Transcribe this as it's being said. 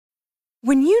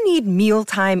When you need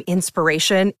mealtime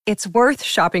inspiration, it's worth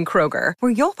shopping Kroger,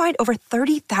 where you'll find over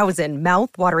 30,000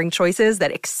 mouth-watering choices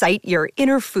that excite your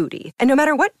inner foodie. And no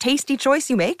matter what tasty choice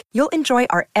you make, you'll enjoy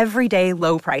our everyday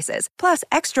low prices, plus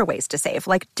extra ways to save,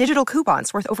 like digital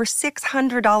coupons worth over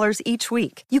 $600 each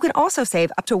week. You can also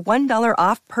save up to $1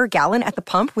 off per gallon at the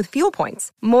pump with fuel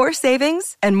points. More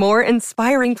savings and more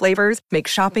inspiring flavors make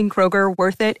shopping Kroger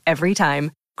worth it every time.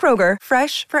 Kroger,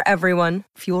 fresh for everyone.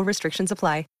 Fuel restrictions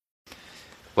apply.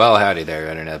 Well, howdy there,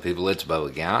 Internet people. It's Bo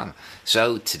again.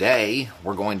 So today,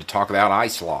 we're going to talk about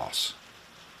ice loss.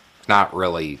 It's not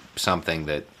really something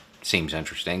that seems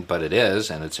interesting, but it is,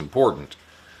 and it's important.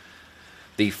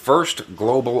 The first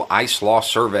global ice loss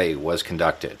survey was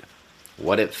conducted.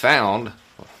 What it found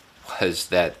was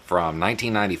that from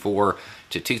 1994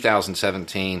 to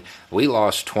 2017, we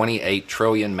lost 28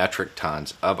 trillion metric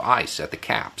tons of ice at the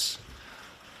caps.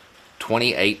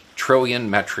 28 trillion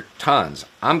metric tons.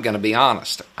 I'm going to be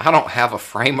honest, I don't have a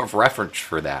frame of reference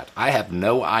for that. I have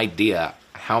no idea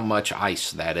how much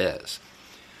ice that is.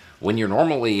 When you're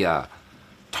normally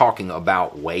talking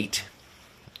about weight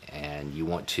and you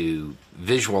want to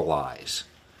visualize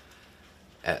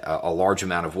a large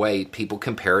amount of weight, people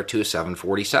compare it to a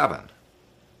 747.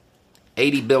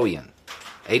 80 billion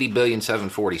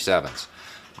 747s.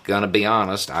 Going to be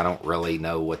honest, I don't really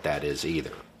know what that is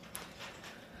either.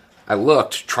 I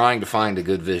looked trying to find a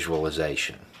good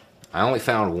visualization. I only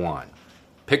found one.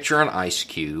 Picture an ice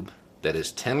cube that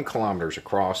is 10 kilometers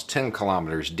across, 10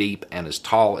 kilometers deep, and as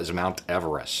tall as Mount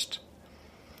Everest.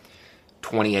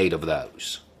 28 of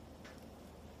those.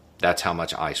 That's how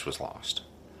much ice was lost.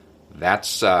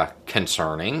 That's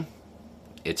concerning.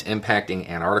 It's impacting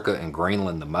Antarctica and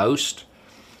Greenland the most.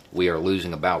 We are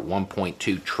losing about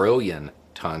 1.2 trillion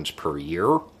tons per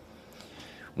year.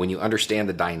 When you understand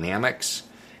the dynamics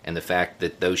and the fact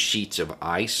that those sheets of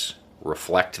ice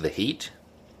reflect the heat,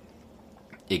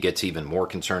 it gets even more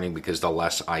concerning because the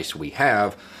less ice we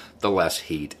have, the less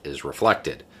heat is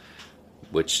reflected,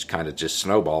 which kind of just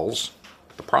snowballs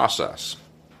the process.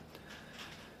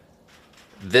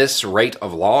 This rate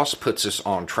of loss puts us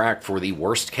on track for the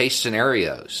worst case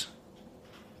scenarios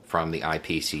from the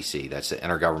IPCC. That's the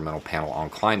Intergovernmental Panel on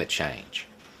Climate Change.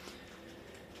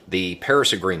 The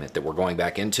Paris Agreement that we're going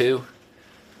back into,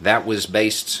 that was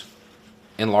based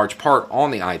in large part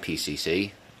on the IPCC,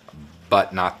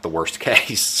 but not the worst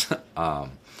case.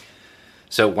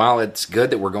 So while it's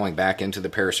good that we're going back into the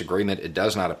Paris Agreement, it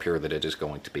does not appear that it is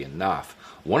going to be enough.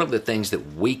 One of the things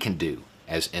that we can do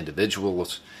as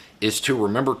individuals is to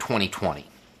remember 2020,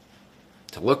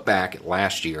 to look back at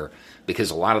last year,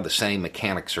 because a lot of the same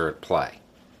mechanics are at play.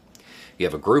 You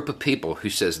have a group of people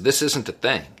who says, this isn't a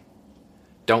thing.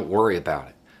 Don't worry about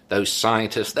it. Those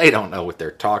scientists, they don't know what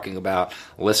they're talking about.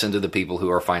 Listen to the people who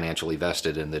are financially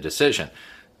vested in the decision.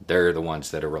 They're the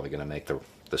ones that are really going to make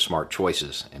the smart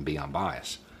choices and be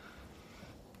unbiased.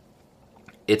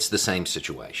 It's the same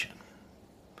situation.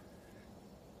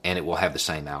 And it will have the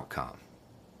same outcome.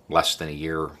 Less than a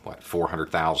year,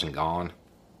 400,000 gone?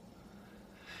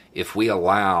 If we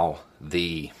allow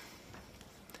the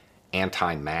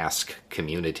anti-mask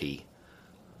community,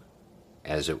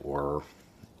 as it were,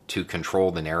 to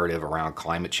control the narrative around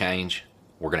climate change,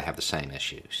 we're going to have the same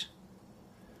issues.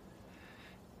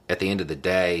 At the end of the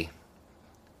day,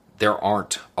 there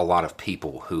aren't a lot of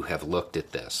people who have looked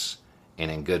at this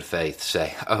and in good faith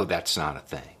say, oh, that's not a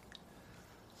thing.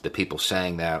 The people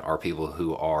saying that are people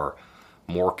who are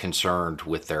more concerned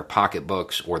with their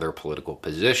pocketbooks or their political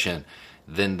position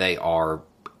than they are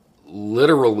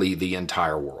literally the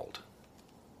entire world.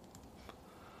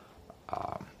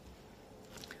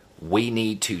 We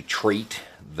need to treat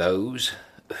those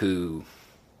who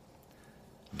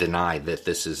deny that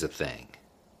this is a thing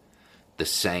the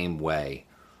same way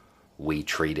we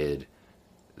treated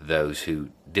those who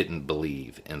didn't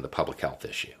believe in the public health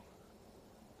issue,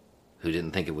 who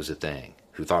didn't think it was a thing,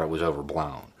 who thought it was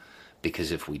overblown.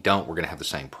 Because if we don't, we're going to have the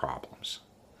same problems.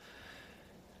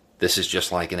 This is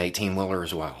just like an 18-wheeler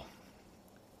as well.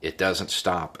 It doesn't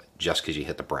stop just because you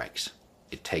hit the brakes.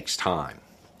 It takes time.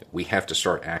 We have to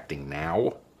start acting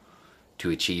now to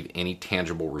achieve any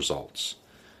tangible results.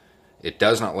 It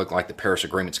does not look like the Paris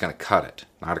Agreement is going to cut it,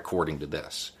 not according to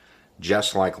this.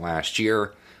 Just like last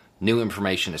year, new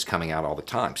information is coming out all the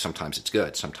time. Sometimes it's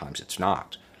good, sometimes it's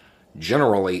not.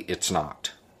 Generally, it's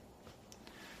not.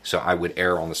 So I would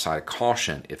err on the side of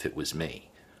caution if it was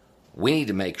me. We need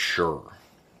to make sure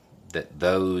that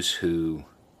those who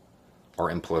are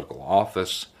in political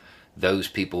office, those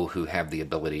people who have the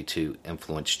ability to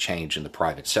influence change in the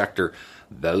private sector,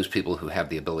 those people who have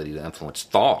the ability to influence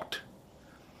thought,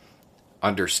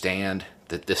 understand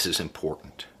that this is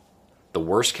important. The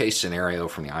worst case scenario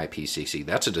from the IPCC,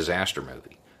 that's a disaster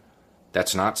movie.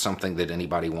 That's not something that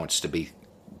anybody wants to be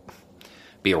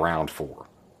around for.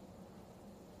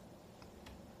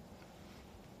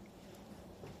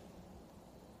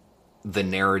 The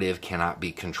narrative cannot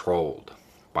be controlled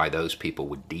by those people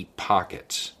with deep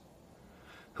pockets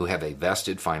who have a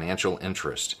vested financial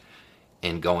interest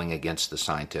in going against the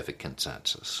scientific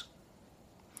consensus.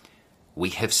 We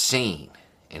have seen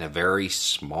in a very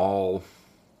small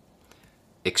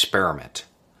experiment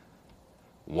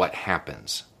what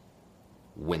happens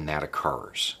when that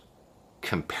occurs.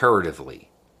 Comparatively,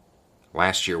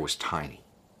 last year was tiny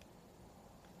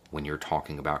when you're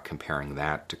talking about comparing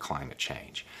that to climate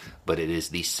change. But it is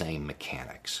the same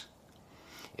mechanics.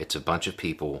 It's a bunch of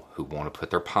people who want to put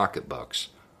their pocketbooks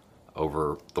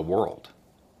over the world,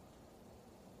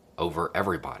 over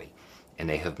everybody. And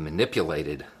they have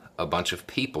manipulated a bunch of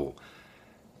people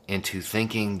into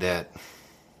thinking that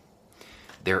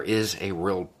there is a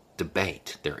real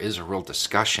debate, there is a real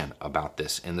discussion about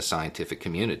this in the scientific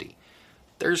community.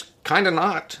 There's kind of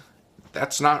not.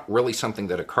 That's not really something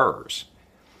that occurs.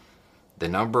 The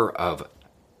number of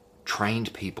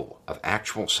trained people, of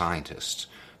actual scientists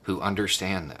who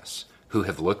understand this, who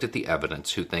have looked at the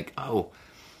evidence, who think, oh,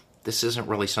 this isn't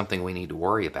really something we need to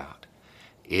worry about.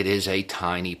 It is a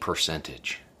tiny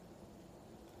percentage.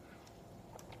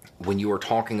 When you are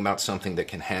talking about something that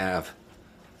can have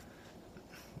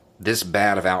this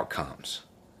bad of outcomes,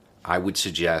 I would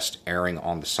suggest erring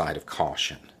on the side of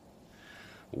caution.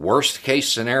 Worst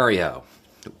case scenario,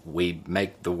 we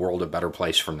make the world a better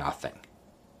place for nothing.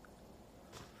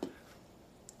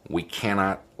 We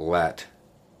cannot let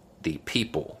the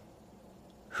people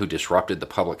who disrupted the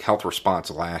public health response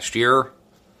last year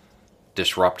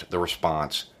disrupt the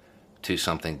response to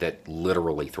something that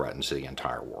literally threatens the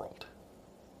entire world.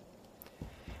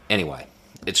 Anyway,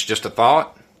 it's just a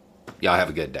thought. Y'all have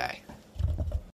a good day.